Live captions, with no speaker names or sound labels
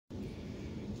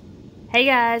Hey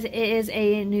guys, it is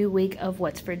a new week of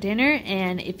What's for Dinner,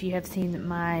 and if you have seen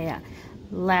my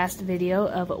last video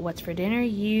of What's for Dinner,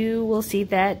 you will see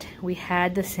that we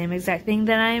had the same exact thing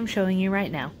that I am showing you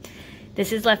right now.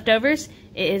 This is leftovers.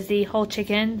 It is the whole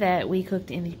chicken that we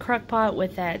cooked in the crock pot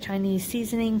with that Chinese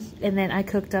seasoning, and then I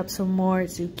cooked up some more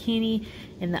zucchini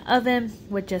in the oven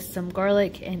with just some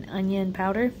garlic and onion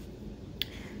powder.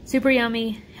 Super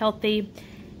yummy, healthy.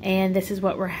 And this is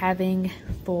what we're having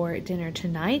for dinner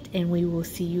tonight, and we will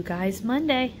see you guys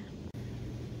Monday.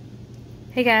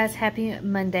 Hey guys, happy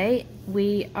Monday.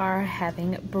 We are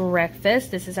having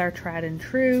breakfast. This is our tried and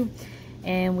true,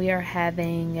 and we are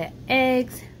having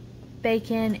eggs,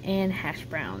 bacon, and hash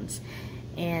browns.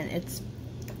 And it's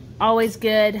always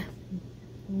good.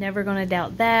 Never gonna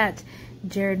doubt that.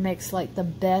 Jared makes like the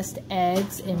best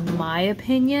eggs in my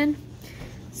opinion.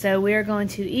 So we are going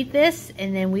to eat this,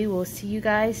 and then we will see you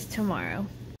guys tomorrow.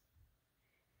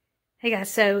 Hey guys,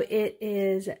 so it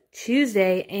is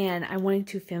Tuesday, and I'm wanting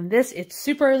to film this. It's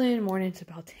super early in the morning. It's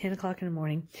about 10 o'clock in the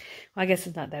morning. Well, I guess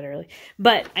it's not that early.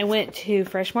 But I went to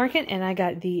Fresh Market, and I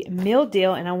got the meal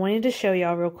deal, and I wanted to show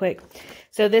y'all real quick.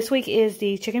 So this week is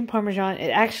the chicken parmesan. It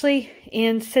actually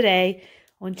ends today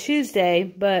on Tuesday,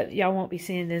 but y'all won't be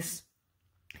seeing this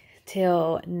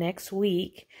till next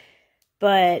week.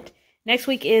 But next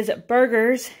week is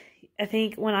burgers. I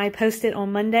think when I post it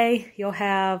on Monday, you'll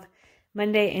have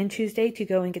Monday and Tuesday to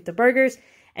go and get the burgers.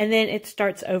 And then it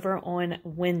starts over on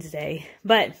Wednesday.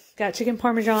 But got chicken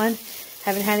parmesan.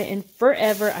 Haven't had it in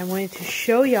forever. I wanted to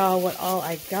show y'all what all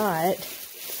I got.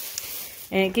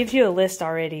 And it gives you a list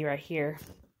already right here.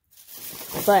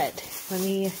 But let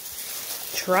me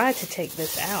try to take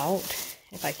this out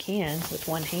if I can with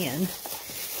one hand.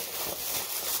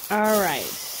 Alright,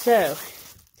 so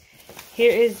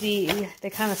here is they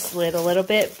kind of slid a little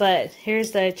bit, but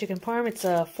here's the chicken parm. It's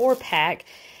a 4-pack,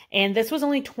 and this was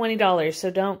only $20,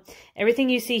 so everything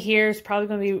you see here is probably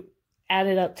going to be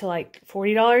added up to like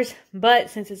 $40, but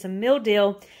since it's a meal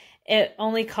deal, it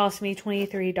only cost me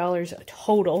 $23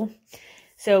 total.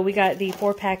 So we got the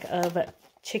 4-pack of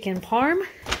chicken parm,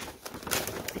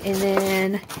 and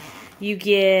then you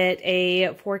get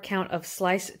a 4-count of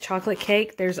sliced chocolate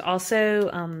cake. There's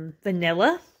also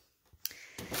vanilla.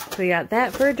 So we got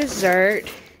that for dessert.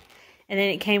 And then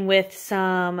it came with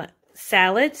some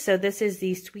salad. So this is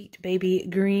the sweet baby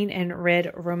green and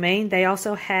red romaine. They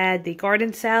also had the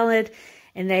garden salad,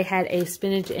 and they had a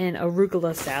spinach and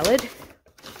arugula salad.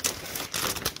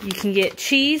 You can get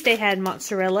cheese. They had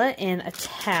mozzarella and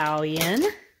Italian.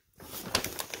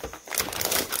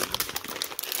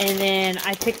 And then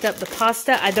I picked up the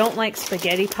pasta. I don't like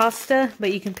spaghetti pasta,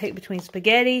 but you can pick between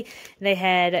spaghetti. They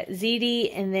had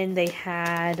ziti, and then they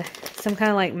had some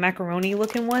kind of like macaroni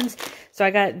looking ones. So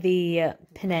I got the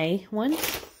penne one.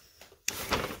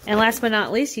 And last but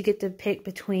not least, you get to pick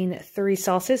between 3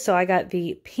 sauces. So I got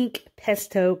the pink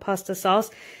pesto pasta sauce.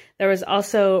 There was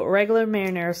also regular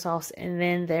marinara sauce, and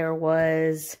then there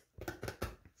was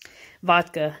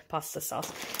vodka pasta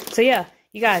sauce. So yeah,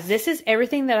 you guys, this is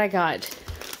everything that I got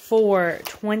for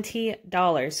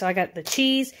 $20. So I got the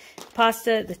cheese,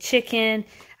 pasta, the chicken,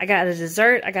 I got a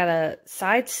dessert, I got a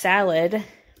side salad,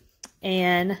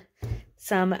 and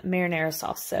some marinara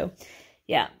sauce. So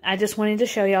yeah, I just wanted to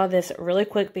show y'all this really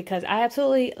quick because I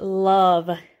absolutely love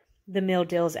the meal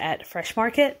deals at Fresh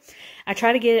Market. I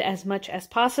try to get it as much as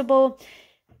possible.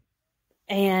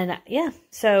 And yeah,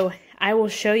 so I will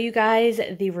show you guys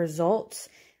the results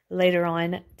later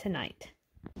on tonight.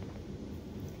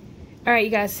 Alright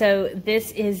you guys, so this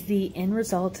is the end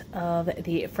result of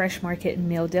the Fresh Market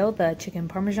meal deal, the chicken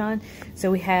parmesan.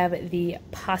 So we have the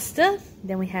pasta,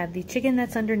 then we have the chicken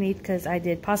that's underneath because I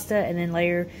did pasta and then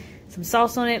layer some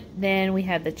sauce on it. Then we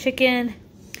have the chicken,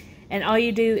 and all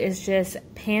you do is just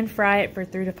pan fry it for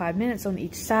 3 to 5 minutes on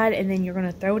each side, and then you're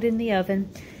going to throw it in the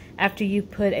oven after you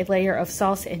put a layer of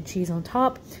sauce and cheese on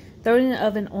top. Throw it in the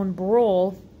oven on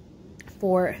broil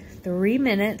for 3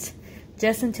 minutes,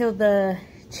 just until the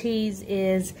cheese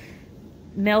is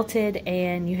melted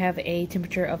and you have a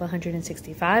temperature of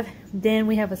 165. Then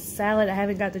we have a salad. I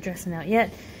haven't got the dressing out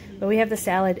yet, but we have the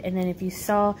salad, and then if you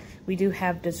saw, we do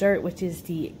have dessert, which is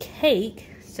the cake.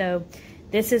 So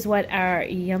this is what our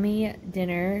yummy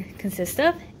dinner consists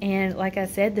of, and like I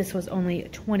said, this was only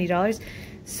 $20.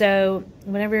 So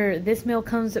whenever this meal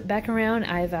comes back around,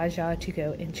 I advise y'all to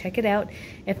go and check it out.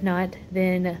 If not,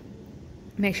 then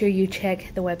make sure you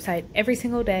check the website every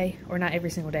single day, or not every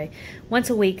single day, once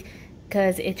a week,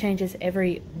 because it changes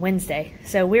every Wednesday.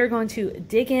 So we're going to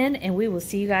dig in, and we will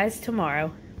see you guys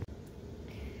tomorrow.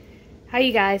 Hi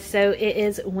you guys, so it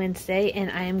is Wednesday,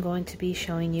 and I am going to be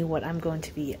showing you what I'm going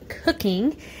to be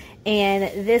cooking.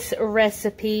 And this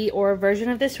recipe, or a version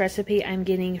of this recipe, I'm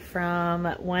getting from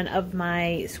one of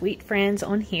my sweet friends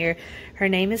on here. Her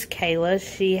name is Kayla.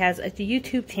 She has a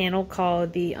YouTube channel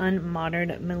called The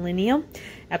Unmodern Millennial.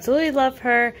 Absolutely love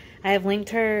her. I have linked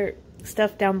her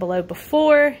stuff down below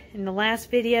before in the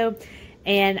last video,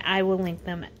 and I will link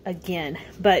them again.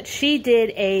 But she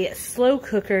did a slow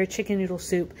cooker chicken noodle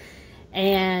soup,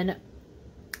 and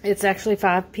it's actually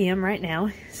 5 p.m. right now,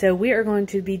 so we are going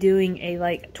to be doing a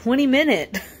like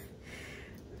 20-minute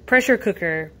pressure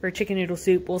cooker for chicken noodle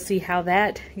soup. We'll see how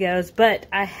that goes, but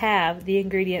I have the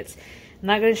ingredients. I'm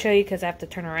not going to show you because I have to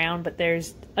turn around, but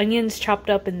there's onions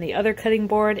chopped up in the other cutting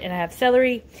board, and I have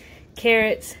celery,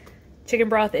 carrots. Chicken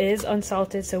broth is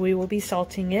unsalted, so we will be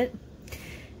salting it.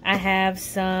 I have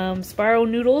some spiral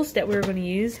noodles that we're going to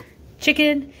use.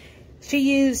 Chicken. She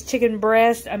used chicken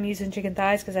breast. I'm using chicken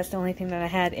thighs because that's the only thing that I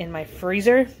had in my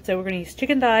freezer. So we're going to use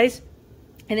chicken thighs.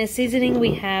 And in seasoning,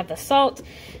 we have the salt,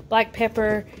 black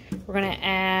pepper. We're going to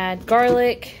add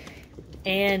garlic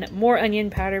and more onion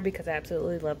powder because I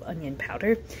absolutely love onion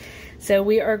powder. So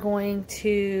we are going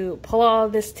to pull all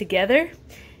this together,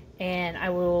 and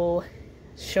I will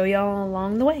show y'all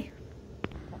along the way.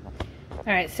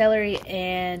 Alright, celery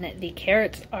and the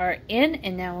carrots are in,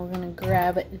 and now we're going to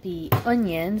grab the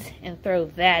onions and throw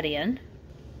that in.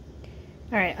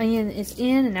 Alright, onion is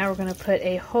in, and now we're going to put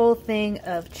a whole thing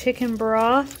of chicken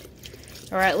broth,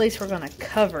 or at least we're going to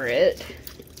cover it.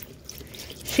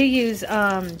 She used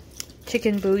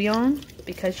chicken bouillon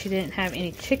because she didn't have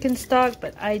any chicken stock,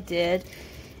 but I did.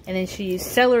 And then she used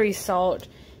celery salt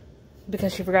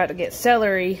because she forgot to get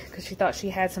celery because she thought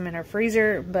she had some in her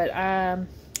freezer, but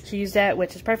she used that,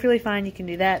 which is perfectly fine. You can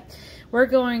do that. We're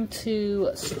going to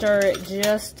stir it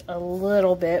just a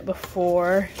little bit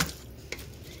before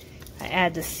I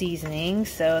add the seasoning.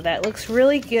 So that looks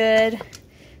really good.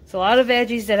 It's a lot of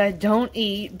veggies that I don't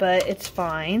eat, but it's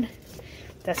fine.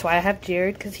 That's why I have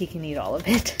Jared, because he can eat all of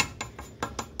it.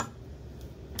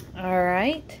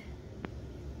 Alright.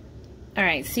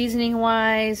 Alright, seasoning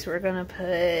wise, we're going to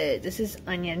put, this is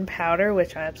onion powder,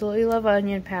 which I absolutely love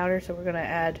onion powder, so we're going to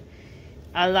add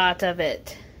a lot of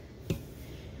it.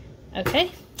 Okay,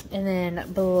 and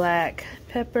then black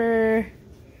pepper.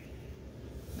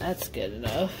 That's good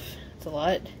enough. That's a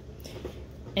lot.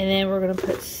 And then we're going to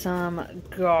put some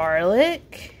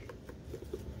garlic.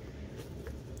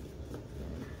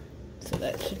 So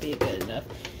that should be good enough.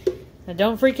 Now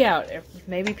don't freak out.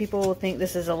 Maybe people will think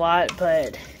this is a lot,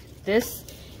 but this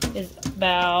is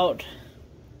about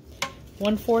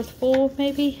 1/4 full,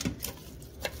 maybe.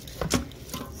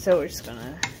 So we're just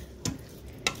gonna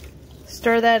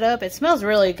stir that up. It smells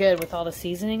really good with all the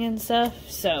seasoning and stuff.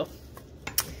 So,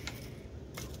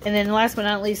 and then last but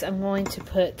not least, I'm going to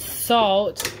put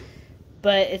salt,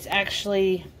 but it's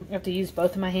actually, I have to use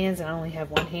both of my hands, and I only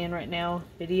have one hand right now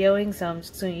videoing, so I'm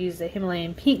just going to use the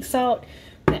Himalayan pink salt.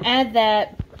 I'm going to add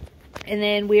that, and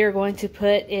then we are going to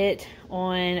put it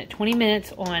on 20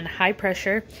 minutes on high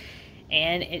pressure,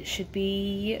 and it should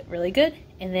be really good.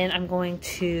 And then I'm going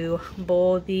to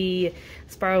boil the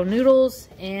spiral noodles,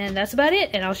 and that's about it,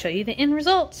 and I'll show you the end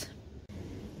results.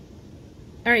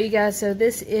 Alright, you guys, so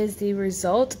this is the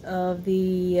result of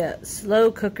the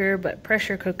slow cooker but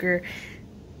pressure cooker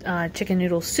chicken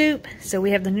noodle soup. So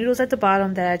we have the noodles at the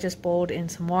bottom that I just boiled in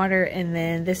some water, and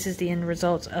then this is the end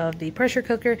result of the pressure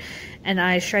cooker, and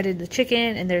I shredded the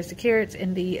chicken, and there's the carrots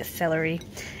and the celery.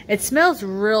 It smells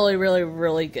really, really,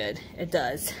 really good. It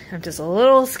does. I'm just a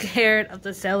little scared of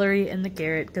the celery and the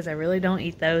carrot because I really don't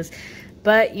eat those,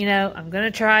 but you know, I'm gonna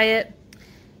try it,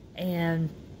 and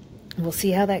we'll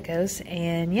see how that goes.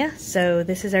 And yeah, so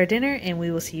this is our dinner, and we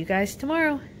will see you guys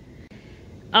tomorrow.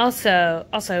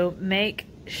 Also make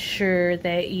sure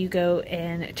that you go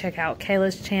and check out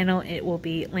Kayla's channel. It will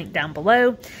be linked down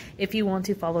below if you want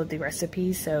to follow the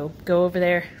recipe. So go over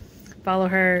there, follow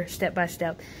her step by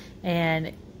step,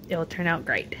 and it'll turn out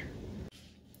great.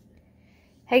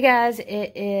 Hey guys,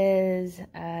 it is,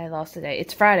 I lost the day.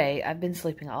 It's Friday. I've been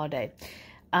sleeping all day.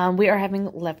 We are having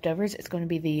leftovers. It's going to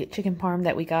be the chicken parm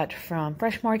that we got from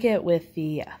Fresh Market with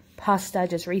the pasta. I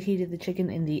just reheated the chicken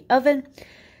in the oven.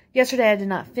 Yesterday I did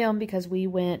not film because we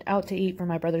went out to eat for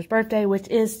my brother's birthday, which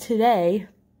is today,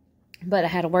 but I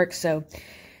had to work, so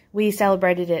we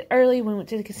celebrated it early. We went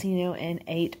to the casino and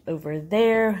ate over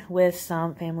there with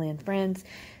some family and friends.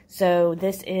 So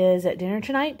this is dinner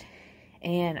tonight,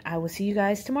 and I will see you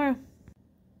guys tomorrow.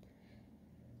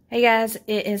 Hey guys,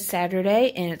 it is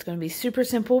Saturday, and it's going to be super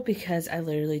simple because I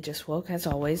literally just woke, as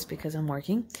always, because I'm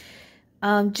working.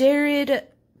 Jared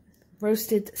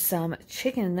roasted some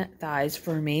chicken thighs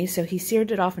for me, so he seared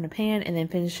it off in a pan and then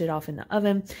finished it off in the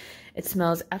oven. It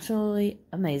smells absolutely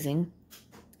amazing.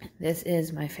 This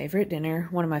is my favorite dinner,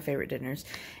 one of my favorite dinners.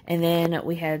 And then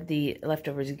we had the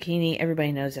leftover zucchini.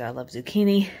 Everybody knows that I love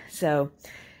zucchini, so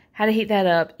had to heat that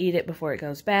up, eat it before it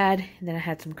goes bad. And then I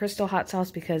had some Crystal hot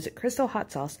sauce, because Crystal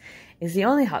hot sauce is the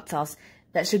only hot sauce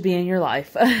that should be in your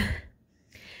life.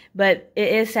 But it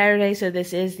is Saturday, so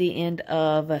this is the end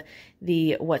of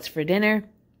the What's for Dinner.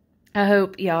 I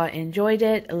hope y'all enjoyed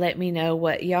it. Let me know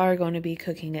what y'all are going to be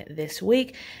cooking this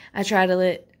week. I try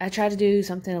to do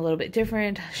something a little bit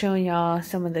different, showing y'all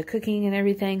some of the cooking and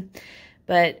everything.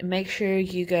 But make sure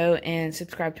you go and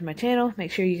subscribe to my channel.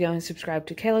 Make sure you go and subscribe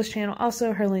to Kayla's channel.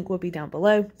 Also, her link will be down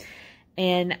below.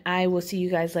 And I will see you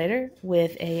guys later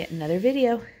with another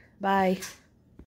video. Bye.